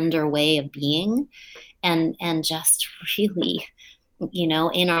 tender way of being, and just really,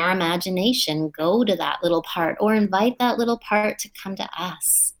 in our imagination, go to that little part, or invite that little part to come to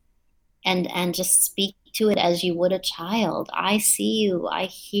us, and just speak to it as you would a child. I see you. I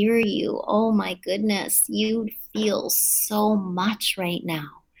hear you. Oh my goodness. You feel so much right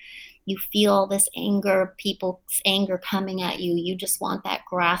now. You feel this anger, people's anger coming at you. You just want that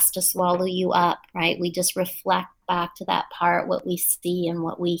grass to swallow you up, right? We just reflect back to that part, what we see and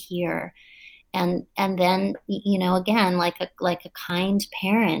what we hear. And then, again, like a kind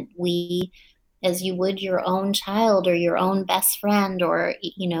parent, we, as you would your own child or your own best friend, or,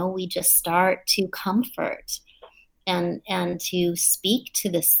 we just start to comfort and to speak to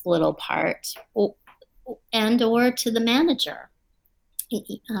this little part, or to the manager,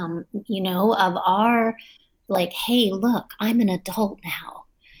 of our, like, hey, look, I'm an adult now,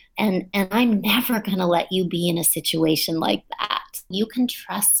 and I'm never going to let you be in a situation like that. You can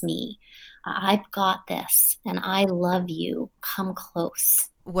trust me. I've got this, and I love you. Come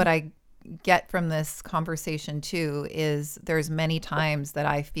close. What I get from this conversation too is there's many times that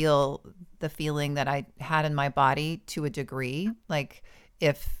I feel the feeling that I had in my body to a degree. Like,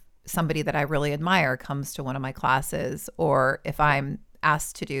 if somebody that I really admire comes to one of my classes, or if I'm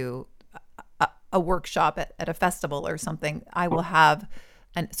asked to do a workshop at a festival or something, I will have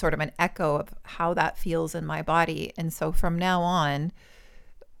sort of an echo of how that feels in my body. And so from now on,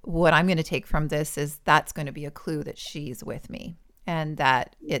 what I'm going to take from this is that's going to be a clue that she's with me, and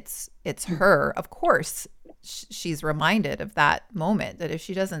that it's her. Of course, she's reminded of that moment, that if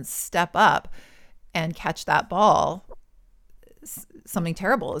she doesn't step up and catch that ball, something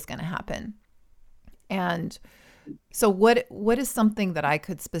terrible is going to happen. And so what is something that I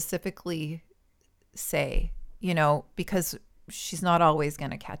could specifically say, because she's not always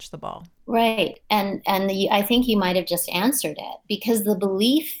going to catch the ball. Right. And I think you might have just answered it, because the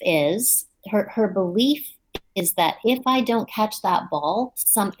belief is, her belief is that if I don't catch that ball,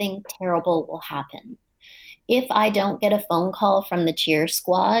 something terrible will happen. If I don't get a phone call from the cheer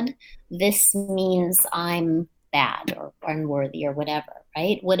squad, this means I'm bad or unworthy or whatever,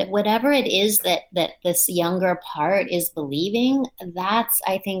 right? Whatever it is that this younger part is believing, that's,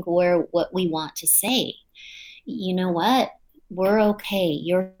 I think, what we want to say. You know what? We're okay.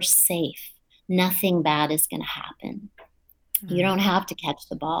 You're safe. Nothing bad is going to happen. Mm. You don't have to catch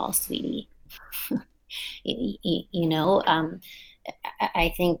the ball, sweetie.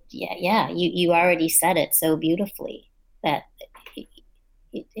 I think, you already said it so beautifully, that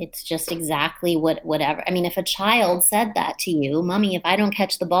it's just exactly whatever. I mean, if a child said that to you, Mommy, if I don't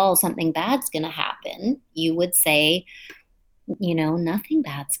catch the ball, something bad's going to happen, you would say, nothing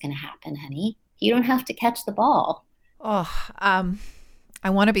bad's going to happen, honey. You don't have to catch the ball. I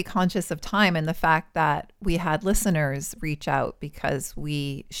want to be conscious of time and the fact that we had listeners reach out because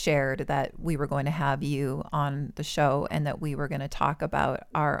we shared that we were going to have you on the show and that we were going to talk about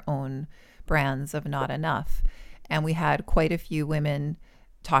our own brands of not enough. And we had quite a few women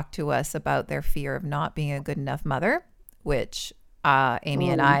talk to us about their fear of not being a good enough mother, which Amy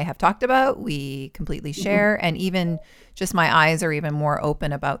and I have talked about. We completely share. And even just my eyes are even more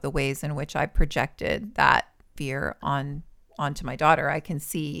open about the ways in which I projected that fear onto my daughter. I can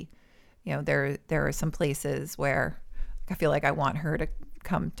see, there are some places where I feel like I want her to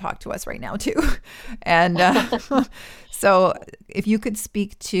come talk to us right now too. And so if you could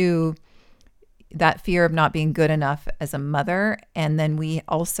speak to that fear of not being good enough as a mother. And then we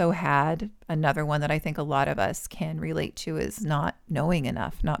also had another one that I think a lot of us can relate to, is not knowing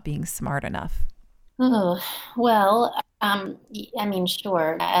enough, not being smart enough. Oh, well, I mean,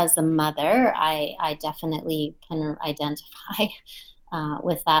 sure. As a mother, I definitely can identify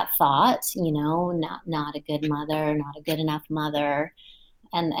with that thought, not a good mother, not a good enough mother.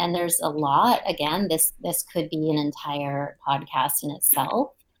 And there's a lot. Again, this could be an entire podcast in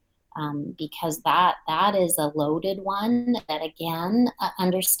itself. Because that is a loaded one. That, again,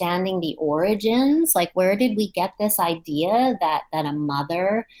 understanding the origins, like where did we get this idea that a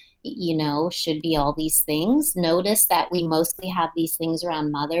mother, should be all these things? Notice that we mostly have these things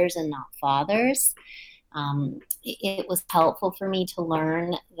around mothers and not fathers. It was helpful for me to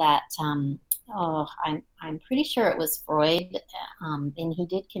learn that. I'm pretty sure it was Freud, and he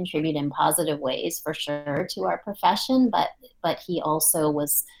did contribute in positive ways for sure to our profession, but he also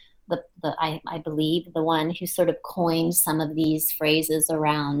was I believe the one who sort of coined some of these phrases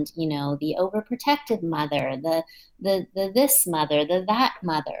around, the overprotective mother, the this mother, the that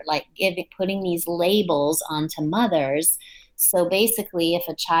mother, like putting these labels onto mothers. So basically, if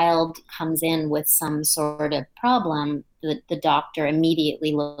a child comes in with some sort of problem, the doctor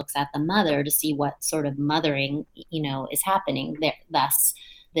immediately looks at the mother to see what sort of mothering, is happening there. Thus,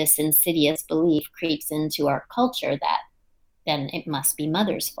 this insidious belief creeps into our culture that then it must be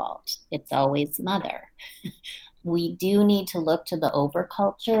mother's fault. It's always mother. We do need to look to the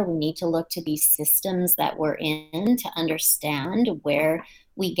overculture. We need to look to these systems that we're in to understand where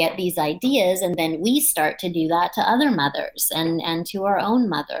we get these ideas, and then we start to do that to other mothers and to our own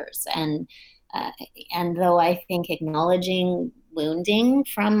mothers. And though I think acknowledging wounding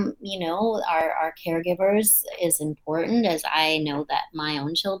from our caregivers is important, as I know that my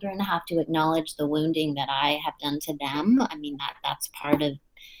own children have to acknowledge the wounding that I have done to them. I mean, that's part of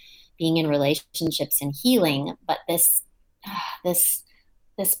being in relationships and healing. But this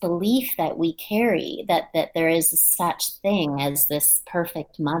belief that we carry that there is such thing as this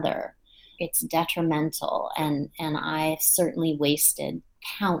perfect mother, it's detrimental, and I've certainly wasted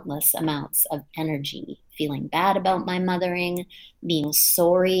countless amounts of energy feeling bad about my mothering, being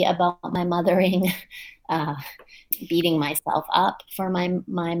sorry about my mothering, beating myself up for my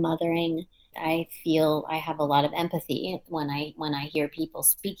mothering. I feel I have a lot of empathy when I hear people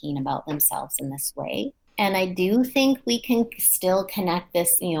speaking about themselves in this way. And I do think we can still connect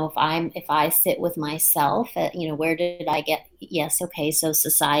this, if I sit with myself, where did I get, yes, okay, so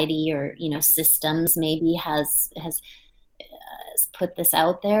society or, systems maybe has put this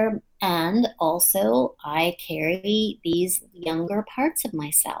out there. And also I carry these younger parts of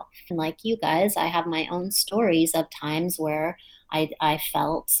myself. And like you guys, I have my own stories of times where I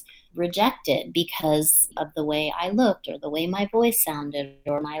felt rejected because of the way I looked or the way my voice sounded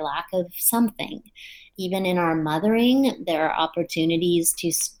or my lack of something. Even in our mothering, there are opportunities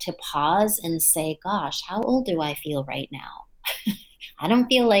to pause and say, gosh, how old do I feel right now? I don't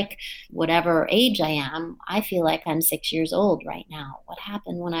feel like whatever age I am. I feel like I'm 6 years old right now. What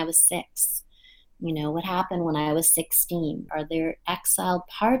happened when I was 6? What happened when I was 16? Are there exiled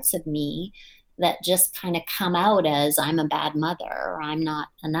parts of me that just kind of come out as I'm a bad mother or I'm not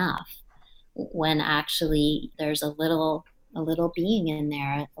enough, when actually there's a little being in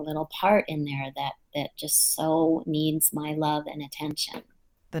there, a little part in there that just so needs my love and attention.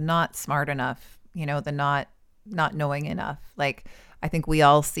 The not smart enough, the not knowing enough. Like, I think we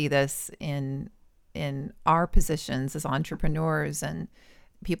all see this in our positions as entrepreneurs and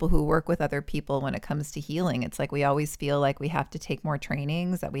people who work with other people when it comes to healing. It's like we always feel like we have to take more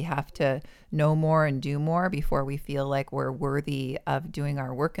trainings, that we have to know more and do more before we feel like we're worthy of doing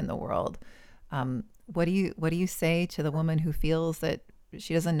our work in the world. What do you say to the woman who feels that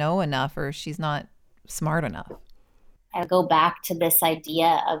she doesn't know enough or she's not smart enough? I go back to this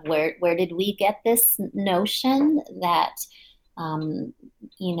idea of where did we get this notion that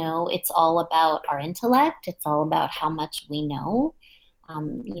it's all about our intellect. It's all about how much we know.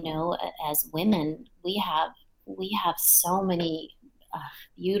 As women, we have so many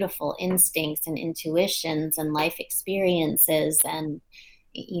beautiful instincts and intuitions and life experiences and,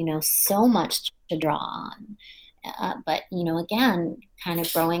 so much to draw on. But, again, kind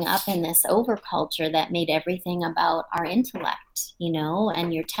of growing up in this overculture that made everything about our intellect,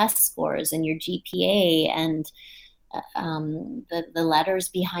 and your test scores and your GPA and the letters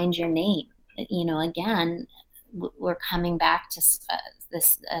behind your name. Again, we're coming back to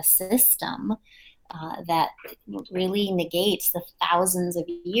this system that really negates the thousands of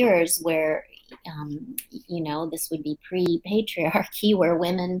years where, this would be pre-patriarchy, where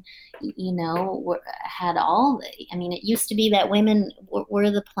women, had it used to be that women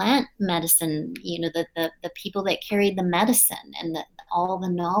were the plant medicine, the people that carried the medicine and all the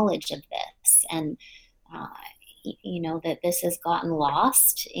knowledge of this. And, that this has gotten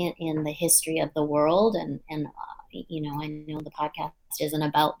lost in the history of the world. And I know the podcast isn't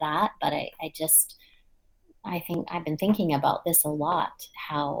about that, but I think I've been thinking about this a lot,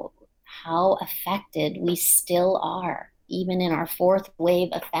 how affected we still are, even in our fourth wave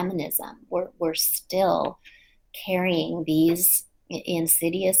of feminism. We're still carrying these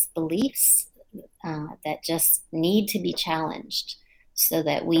insidious beliefs that just need to be challenged so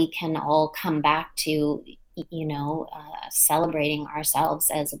that we can all come back to celebrating ourselves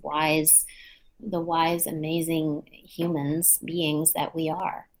as the wise, amazing beings that we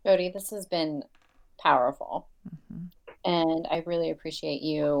are. Jody, this has been powerful. Mm-hmm. And I really appreciate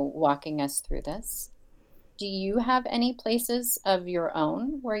you walking us through this. Do you have any places of your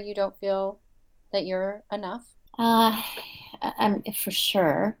own where you don't feel that you're enough? For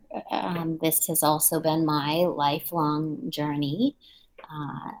sure. This has also been my lifelong journey.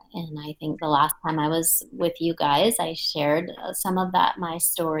 And I think the last time I was with you guys, I shared some of my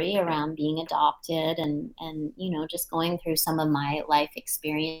story around being adopted and just going through some of my life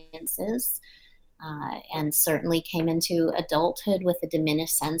experiences, and certainly came into adulthood with a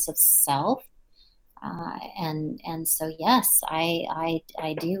diminished sense of self. And so, yes, I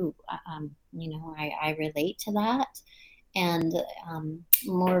do, I relate to that. And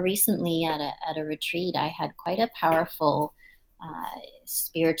more recently at a retreat, I had quite a powerful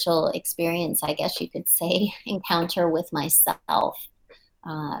spiritual experience, I guess you could say, encounter with myself,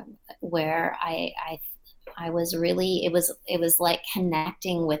 where I was really, it was like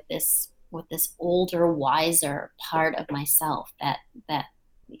connecting with this older, wiser part of myself that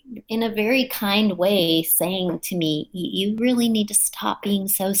in a very kind way saying to me, you really need to stop being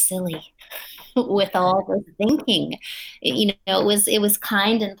so silly with all this thinking. It was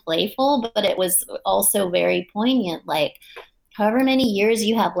kind and playful, but it was also very poignant. Like, however many years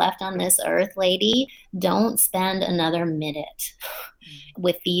you have left on this earth, lady, don't spend another minute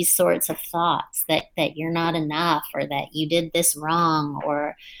with these sorts of thoughts that you're not enough or that you did this wrong.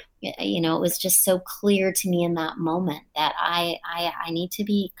 Or, it was just so clear to me in that moment that I need to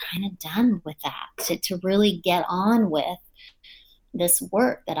be kind of done with that, to really get on with this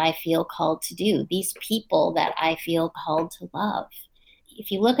work that I feel called to do, these people that I feel called to love. If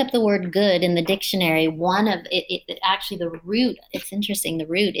you look up the word good in the dictionary, one of it actually, the root, it's interesting, the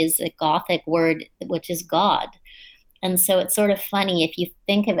root is a Gothic word, which is God. And so it's sort of funny if you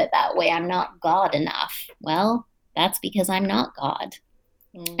think of it that way. I'm not God enough. Well, that's because I'm not God.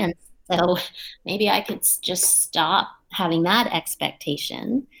 And so maybe I could just stop having that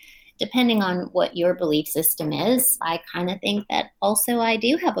expectation depending on what your belief system is, I kind of think that also I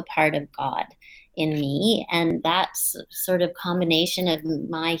do have a part of God in me. And that's sort of combination of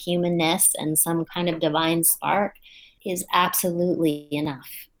my humanness and some kind of divine spark is absolutely enough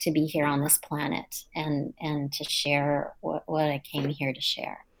to be here on this planet and to share what I came here to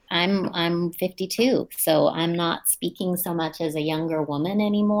share. I'm 52, so I'm not speaking so much as a younger woman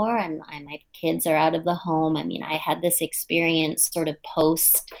anymore. My kids are out of the home. I mean, I had this experience sort of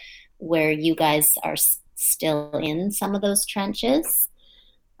post where you guys are still in some of those trenches.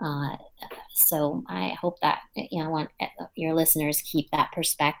 So I hope that, I want your listeners keep that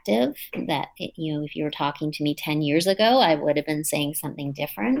perspective that, if you were talking to me 10 years ago, I would have been saying something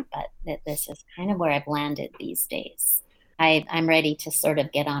different, but that this is kind of where I've landed these days. I'm ready to sort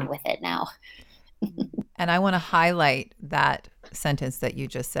of get on with it now. And I want to highlight that sentence that you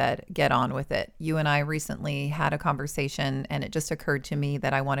just said, get on with it. You and I recently had a conversation, and it just occurred to me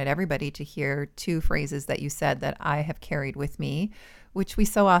that I wanted everybody to hear two phrases that you said that I have carried with me, which we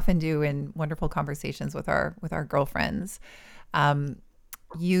so often do in wonderful conversations with our girlfriends.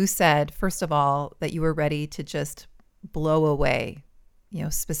 You said, first of all, that you were ready to just blow away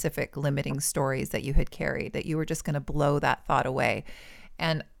specific limiting stories that you had carried, that you were just going to blow that thought away.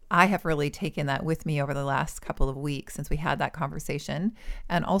 And I have really taken that with me over the last couple of weeks since we had that conversation.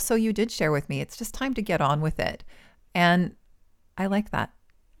 And also you did share with me, it's just time to get on with it. And I like that.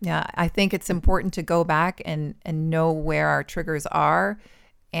 Yeah, I think it's important to go back and know where our triggers are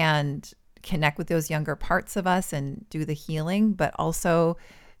and connect with those younger parts of us and do the healing, but also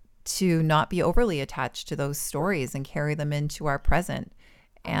to not be overly attached to those stories and carry them into our present,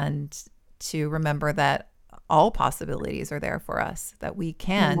 and to remember that all possibilities are there for us, that we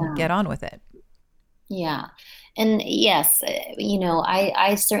can get on with it. Yeah. And yes,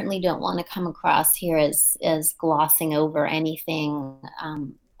 I certainly don't want to come across here as glossing over anything.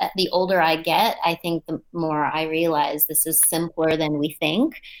 The older I get, I think the more I realize this is simpler than we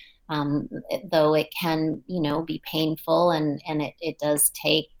think, though it can, be painful and it does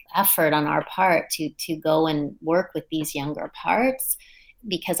take effort on our part to go and work with these younger parts,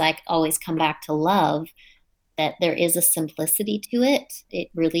 because I always come back to love, that there is a simplicity to it. It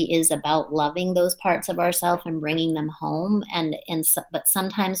really is about loving those parts of ourselves and bringing them home. But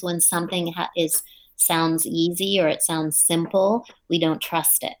sometimes when something sounds easy or it sounds simple, we don't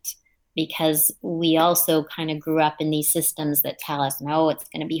trust it, because we also kind of grew up in these systems that tell us, no, it's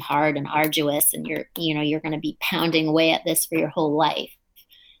going to be hard and arduous, and you're going to be pounding away at this for your whole life.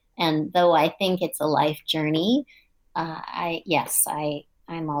 And though I think it's a life journey,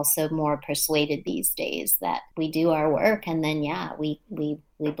 I'm also more persuaded these days that we do our work and then, we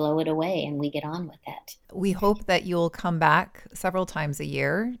blow it away and we get on with it. We hope that you'll come back several times a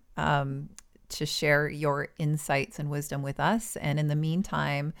year to share your insights and wisdom with us. And in the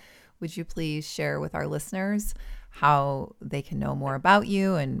meantime, would you please share with our listeners how they can know more about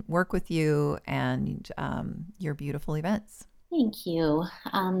you and work with you and your beautiful events? Thank you.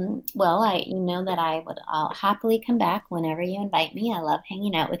 Well, I'll happily come back whenever you invite me. I love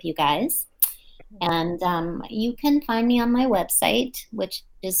hanging out with you guys. And you can find me on my website, which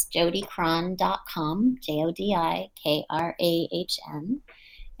is jodikrahn.com, JODIKRAHN.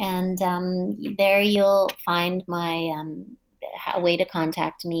 And there you'll find my way to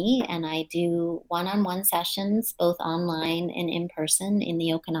contact me. And I do one-on-one sessions, both online and in person in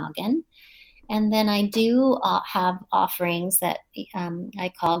the Okanagan. And then I do have offerings that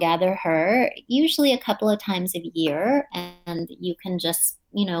I call Gather Her, usually a couple of times a year. And you can just,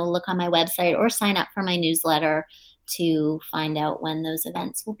 look on my website or sign up for my newsletter to find out when those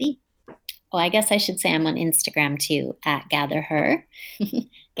events will be. Oh, I guess I should say I'm on Instagram too, at Gather Her,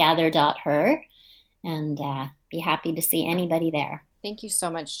 gather.her, and be happy to see anybody there. Thank you so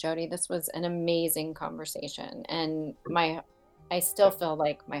much, Jodi. This was an amazing conversation. And I still feel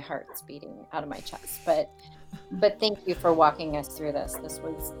like my heart's beating out of my chest, but thank you for walking us through this. This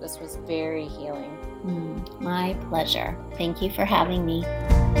was very healing. My pleasure. Thank you for having me.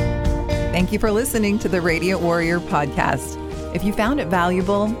 Thank you for listening to the Radiant Warrior podcast. If you found it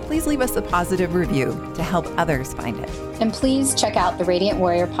valuable, please leave us a positive review to help others find it. And please check out the Radiant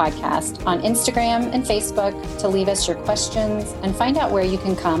Warrior podcast on Instagram and Facebook to leave us your questions and find out where you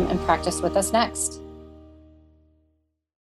can come and practice with us next.